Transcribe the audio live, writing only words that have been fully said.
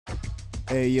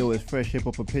Hey yo, it's Fresh Hip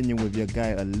Hop Opinion with your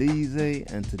guy Alize,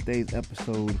 and today's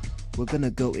episode we're gonna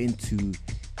go into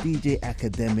DJ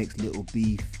Akademiks' little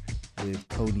beef with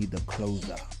Tony the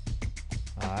Closer.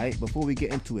 Alright, before we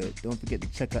get into it, don't forget to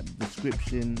check out the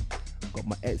description. Got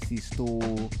my Etsy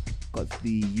store, got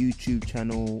the YouTube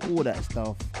channel, all that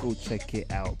stuff. Go check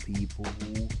it out, people.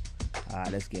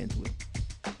 Alright, let's get into it.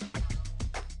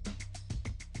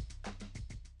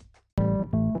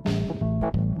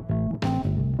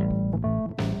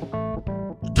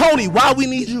 Tony, why we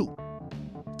need you?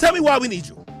 Tell me why we need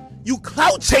you. You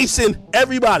clout chasing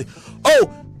everybody.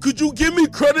 Oh, could you give me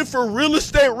credit for real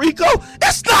estate Rico?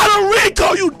 It's not a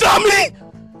Rico, you dummy!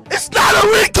 It's not a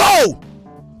Rico!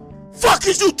 Fuck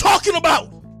is you talking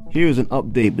about? Here is an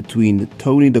update between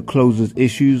Tony the Closer's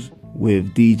issues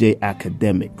with DJ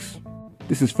Akademiks.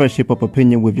 This is Fresh Hip Hop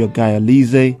Opinion with your guy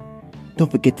Alize.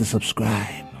 Don't forget to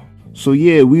subscribe. So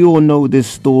yeah, we all know this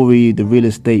story, the real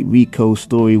estate Rico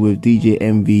story with DJ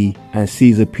Envy and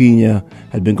Cesar Pina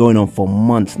had been going on for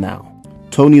months now.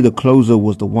 Tony the Closer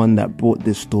was the one that brought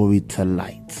this story to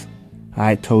light.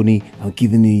 Alright Tony, I'm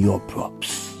giving you your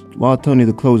props. While Tony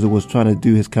the Closer was trying to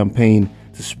do his campaign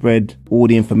to spread all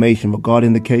the information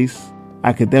regarding the case,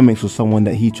 Akademiks was someone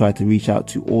that he tried to reach out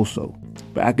to also.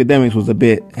 But Akademiks was a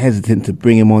bit hesitant to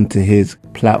bring him onto his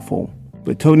platform.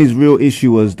 But Tony's real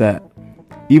issue was that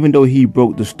even though he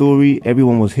broke the story,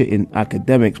 everyone was hitting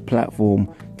Akademiks' platform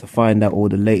to find out all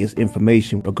the latest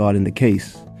information regarding the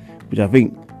case, which I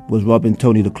think was rubbing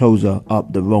Tony the Closer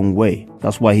up the wrong way.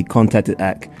 That's why he contacted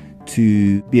Ak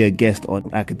to be a guest on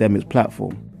Akademiks'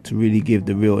 platform to really give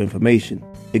the real information.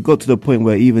 It got to the point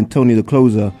where even Tony the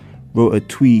Closer wrote a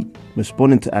tweet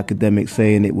responding to Akademiks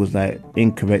saying it was like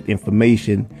incorrect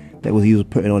information that he was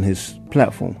putting on his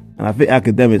platform. And I think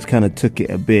Akademiks kind of took it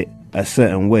a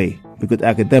certain way, because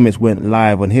Akademiks went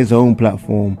live on his own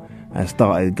platform and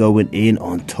started going in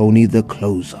on Tony the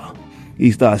Closer.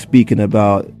 He started speaking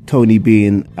about Tony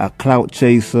being a clout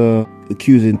chaser,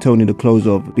 accusing Tony the Closer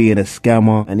of being a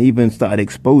scammer, and even started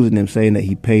exposing him, saying that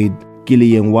he paid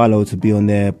Gilly and Wallow to be on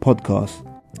their podcast.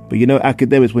 But you know,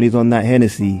 Akademiks, when he's on that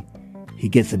Hennessy, he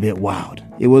gets a bit wild.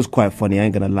 It was quite funny, I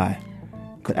ain't gonna lie,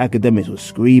 because Akademiks was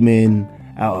screaming,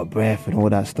 out of breath and all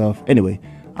that stuff. Anyway,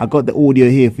 I got the audio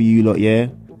here for you lot, yeah?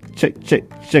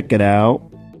 Check it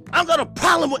out. I got a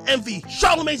problem with Envy.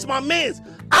 Charlamagne's my mans.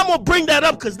 I'm gonna bring that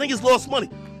up because niggas lost money.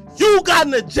 You got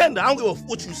an agenda. I don't give a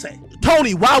what you say.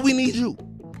 Tony, why we need you?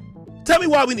 Tell me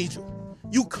why we need you.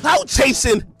 You clout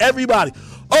chasing everybody.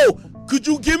 Oh, could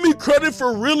you give me credit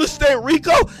for real estate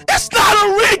Rico? It's not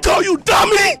a Rico, you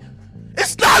dummy!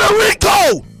 It's not a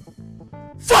Rico!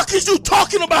 Fuck is you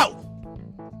talking about?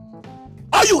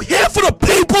 Are you here for the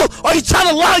people or are you trying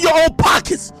to line your own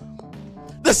pockets?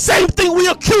 The same thing we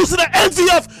accusing the Envy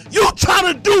of, you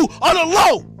trying to do on the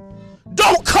low.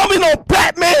 Don't come in on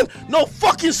Batman, no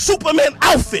fucking Superman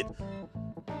outfit.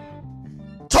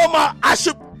 Talking about I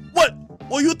should, what?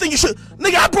 Well, you think you should?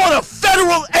 Nigga, I brought a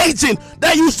federal agent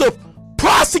that used to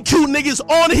prosecute niggas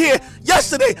on here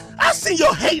yesterday. I seen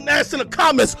your hating ass in the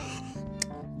comments,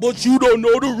 but you don't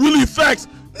know the really facts.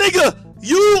 Nigga,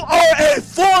 you are a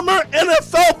former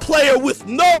NFL player with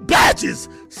no badges.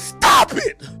 Stop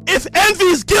it! If Envy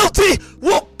is guilty,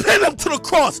 we'll pin him to the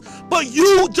cross. But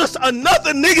you just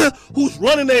another nigga who's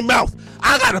running their mouth.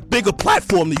 I got a bigger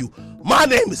platform than you. My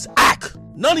name is Ak.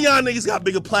 None of y'all niggas got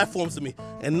bigger platforms than me.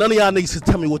 And none of y'all niggas can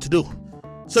tell me what to do.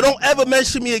 So don't ever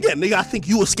mention me again. Nigga, I think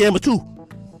you a scammer too.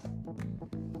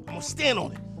 I'm gonna stand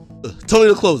on it. Tony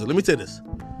the Closer, let me tell you this.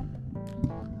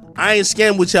 I ain't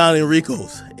scammed with y'all in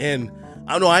Rico's. And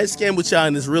I know I ain't scammed with y'all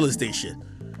in this real estate shit.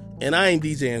 And I ain't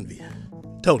DJ Envy.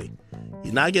 Tony,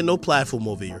 you're not getting no platform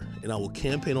over here, and I will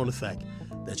campaign on the fact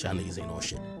that y'all niggas ain't on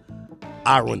shit.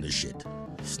 I run this shit.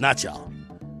 It's not y'all.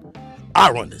 I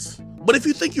run this. But if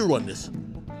you think you run this,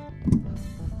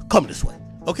 come this way,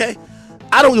 okay?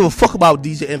 I don't give a fuck about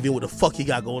DJ Envy and what the fuck he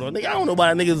got going on. Nigga, I don't know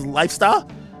about that nigga's lifestyle.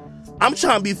 I'm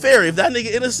trying to be fair. If that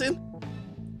nigga innocent,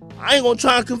 I ain't gonna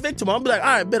try and convict him. I'm be like, all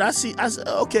right, bet I see,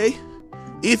 okay.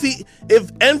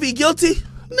 If Envy guilty,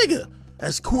 nigga,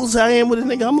 as cool as I am with a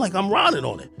nigga, I'm like, I'm riding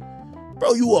on it.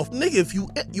 Bro, you off, nigga, if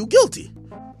you guilty.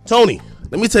 Tony,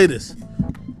 let me tell you this.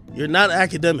 You're not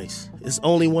Akademiks. It's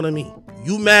only one of me.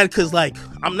 You mad because, like,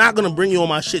 I'm not going to bring you on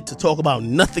my shit to talk about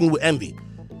nothing with Envy.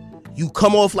 You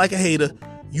come off like a hater.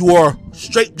 You are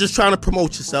straight just trying to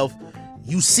promote yourself.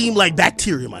 You seem like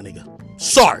bacteria, my nigga.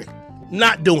 Sorry.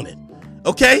 Not doing it.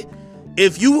 Okay?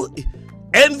 If you...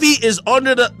 Envy is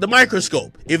under the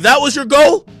microscope. If that was your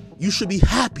goal, you should be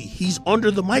happy he's under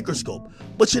the microscope.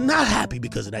 But you're not happy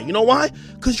because of that. You know why?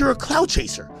 Because you're a clout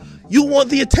chaser. You want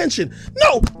the attention.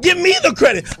 No, give me the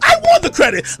credit. I want the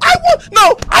credit.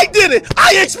 No, I did it.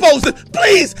 I exposed it.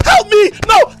 Please help me.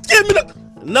 No, give me the.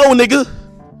 No, nigga.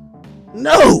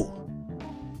 No.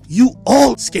 You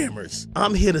all scammers.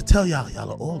 I'm here to tell y'all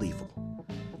are all evil.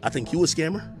 I think you a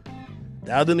scammer.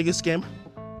 The other nigga scammer.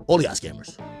 All y'all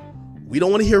scammers. We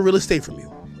don't want to hear real estate from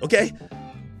you. Okay?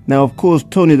 Now, of course,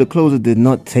 Tony the Closer did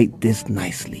not take this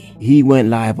nicely. He went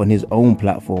live on his own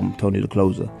platform, Tony the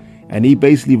Closer, and he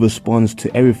basically responds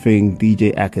to everything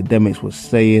DJ Akademiks was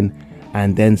saying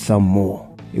and then some more.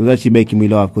 It was actually making me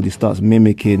laugh because he starts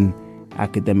mimicking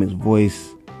Akademiks'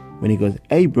 voice when he goes,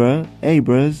 hey bruh,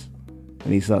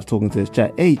 and he starts talking to his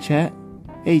chat, hey chat,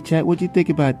 what do you think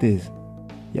about this?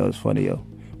 Yo, it's funny, yo.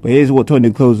 But here's what Tony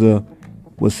the Closer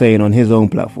was saying on his own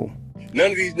platform.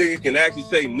 None of these niggas can actually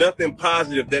say nothing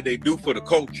positive that they do for the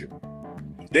culture.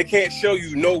 They can't show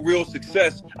you no real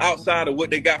success outside of what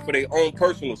they got for their own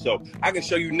personal self. I can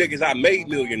show you niggas I made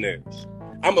millionaires.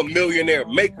 I'm a millionaire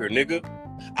maker, nigga.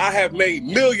 I have made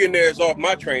millionaires off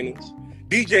my trainings.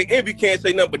 DJ Envy can't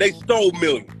say nothing, but they stole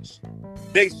millions.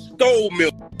 They stole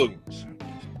millions.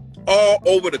 All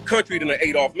over the country than they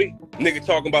ate off me. Nigga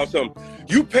talking about something.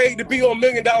 You paid to be on $1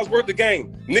 million worth of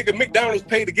game. Nigga, McDonald's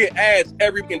paid to get ads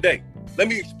every day. Let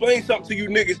me explain something to you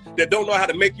niggas that don't know how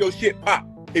to make your shit pop.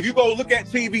 If you go look at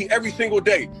TV every single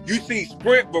day, you see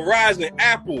Sprint, Verizon,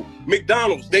 Apple,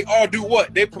 McDonald's. They all do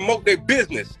what? They promote their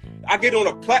business. I get on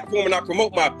a platform and I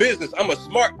promote my business. I'm a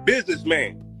smart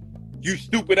businessman. You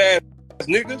stupid ass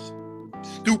niggas.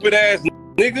 Stupid ass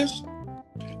niggas.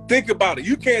 Think about it.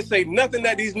 You can't say nothing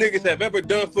that these niggas have ever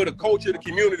done for the culture, the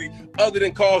community, other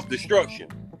than cause destruction.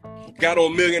 Got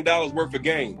on $1 million worth of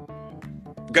game.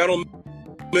 Got on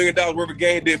 $1 million worth of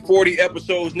game, did 40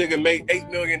 episodes, nigga, made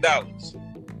 $8 million.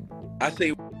 I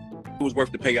say it was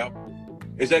worth the payout.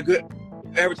 Is that good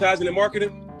advertising and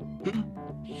marketing?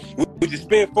 Would you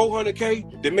spend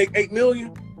 $400K to make $8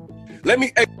 million? Let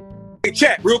me, hey,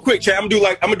 chat, real quick, chat. I'm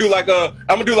gonna do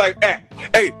like,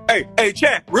 hey,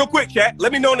 chat, real quick, chat.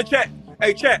 Let me know in the chat.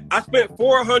 Hey, chat, I spent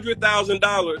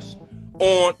 $400,000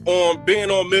 on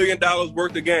being on $1 million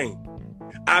worth of game.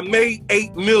 I made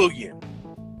 $8 million.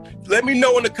 Let me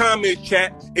know in the comments,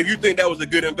 chat, if you think that was a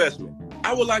good investment.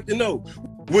 I would like to know.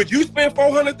 Would you spend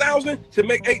 $400,000 to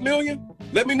make $8 million?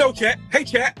 Let me know, chat. Hey,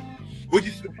 chat. Would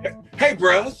you? Hey,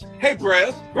 bruh. Hey,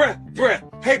 bruh.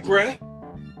 Hey, bruh.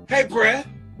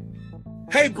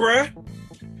 Hey, bruh.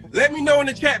 Let me know in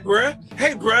the chat, bruh.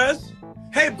 Hey,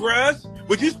 bruh.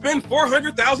 Would you spend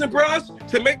 $400,000, bruh,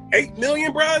 to make $8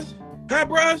 million, bruh? Huh,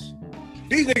 bruh?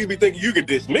 These niggas be thinking you can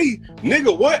diss me.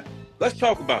 Nigga, what? Let's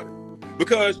talk about it.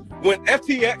 Because when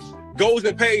FTX goes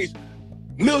and pays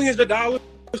millions of dollars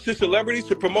to celebrities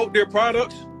to promote their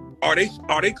products, are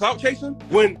they clout chasing?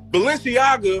 When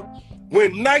Balenciaga,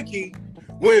 when Nike,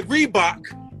 when Reebok,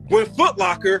 when Foot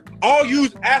Locker all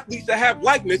use athletes that have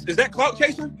likeness, is that clout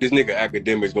chasing? This nigga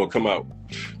Akademiks gonna come out,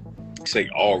 say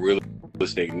all real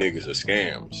estate niggas are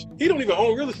scams. He don't even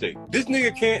own real estate. This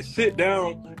nigga can't sit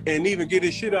down and even get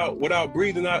his shit out without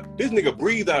breathing out. This nigga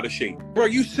breathe out of shape. Bro,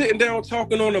 you sitting down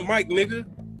talking on the mic, nigga.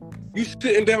 You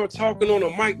sitting down talking on the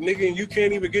mic, nigga, and you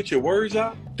can't even get your words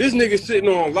out? This nigga sitting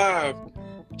on live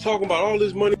talking about all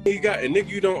this money he got, and nigga,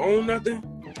 you don't own nothing?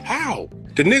 How?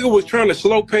 The nigga was trying to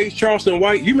slow pace Charleston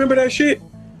White. You remember that shit?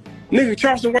 Nigga,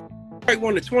 Charleston White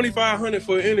wanted $2,500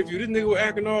 for an interview. This nigga was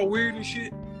acting all weird and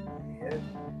shit.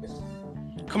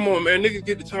 Come on, man. Niggas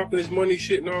get to talking this money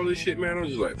shit and all this shit, man. I'm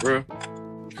just like, bro,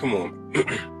 come on.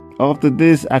 After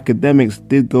this, Akademiks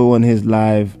did go on his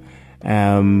live.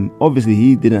 Obviously,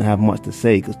 he didn't have much to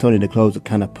say because Tony the Closer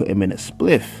kind of put him in a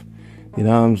spliff. You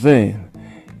know what I'm saying?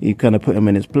 He kind of put him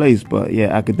in his place. But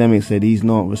yeah, Akademiks said he's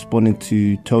not responding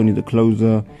to Tony the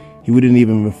Closer. He wouldn't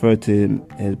even refer to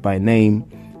him by name.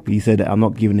 He said that I'm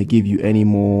not going to give you any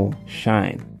more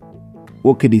shine.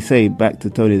 What could he say back to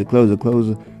Tony the Closer?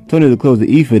 Tony the Closer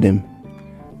ethered him.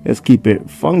 Let's keep it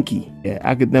funky. Yeah,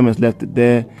 Akademiks left it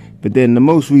there. But then the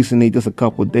most recently, just a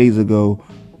couple of days ago,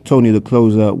 Tony the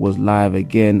Closer was live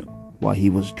again while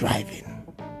he was driving.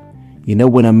 You know,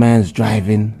 when a man's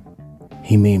driving,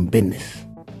 he mean business.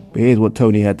 But here's what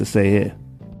Tony had to say here.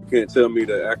 You can't tell me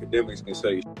that Akademiks can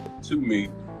say to me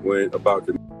about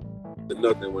the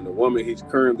nothing when the woman he's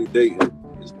currently dating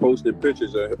is posting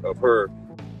pictures of her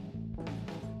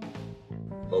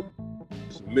of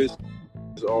miss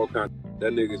all kinds.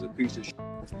 That nigga's a piece of shit.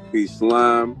 He's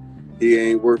slime. He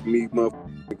ain't worth me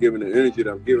motherfucking giving the energy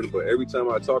that I'm giving him. But every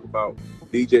time I talk about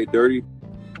DJ Dirty,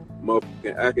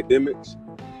 motherfucking Akademiks,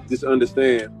 just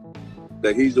understand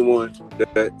that he's the one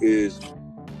that is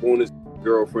on his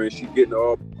girlfriend. She getting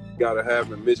all gotta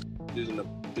have and miss and the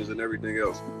and everything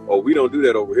else. Oh, we don't do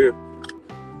that over here.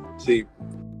 See,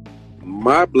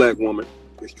 my black woman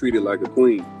is treated like a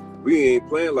queen. We ain't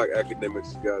playing like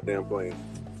academics goddamn playing.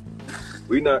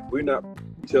 We not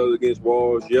each other against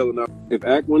walls yelling out. If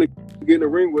Ack want to get in the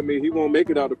ring with me, he won't make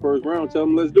it out the first round. Tell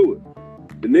him let's do it.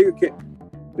 The nigga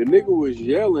can't. The nigga was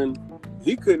yelling.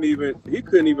 He couldn't even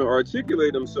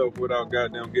articulate himself without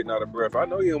goddamn getting out of breath. I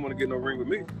know he don't want to get in no ring with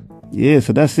me. Yeah,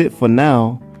 so that's it for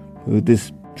now with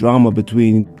this drama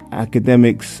between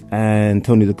Akademiks and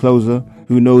Tony the Closer.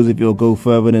 Who knows if it'll go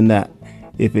further than that.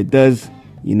 If it does,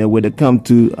 you know where to come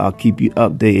to. I'll keep you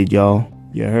updated, y'all.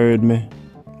 You heard me?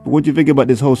 But what do you think about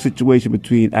this whole situation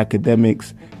between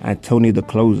Akademiks and Tony the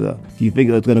Closer? Do you think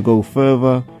it's going to go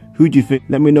further? Who do you think?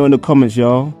 Let me know in the comments,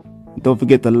 y'all. Don't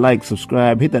forget to like,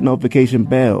 subscribe, hit that notification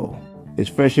bell. It's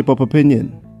Fresh Hip Hop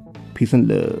Opinion. Peace and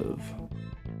love.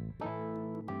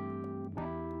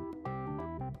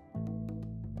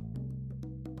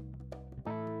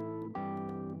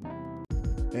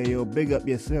 Hey yo, big up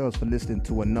yourselves for listening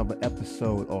to another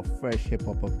episode of Fresh Hip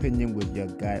Hop Opinion with your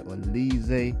guy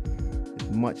Olize.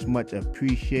 It's much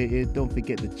appreciated. Don't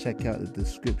forget to check out the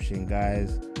description,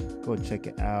 guys. Go check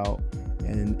it out.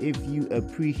 And if you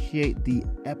appreciate the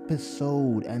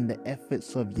episode and the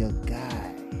efforts of your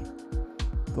guy,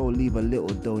 go leave a little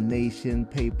donation.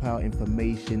 PayPal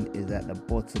information is at the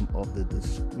bottom of the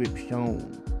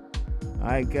description.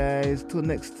 Alright guys, till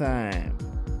next time.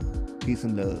 Peace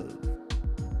and love.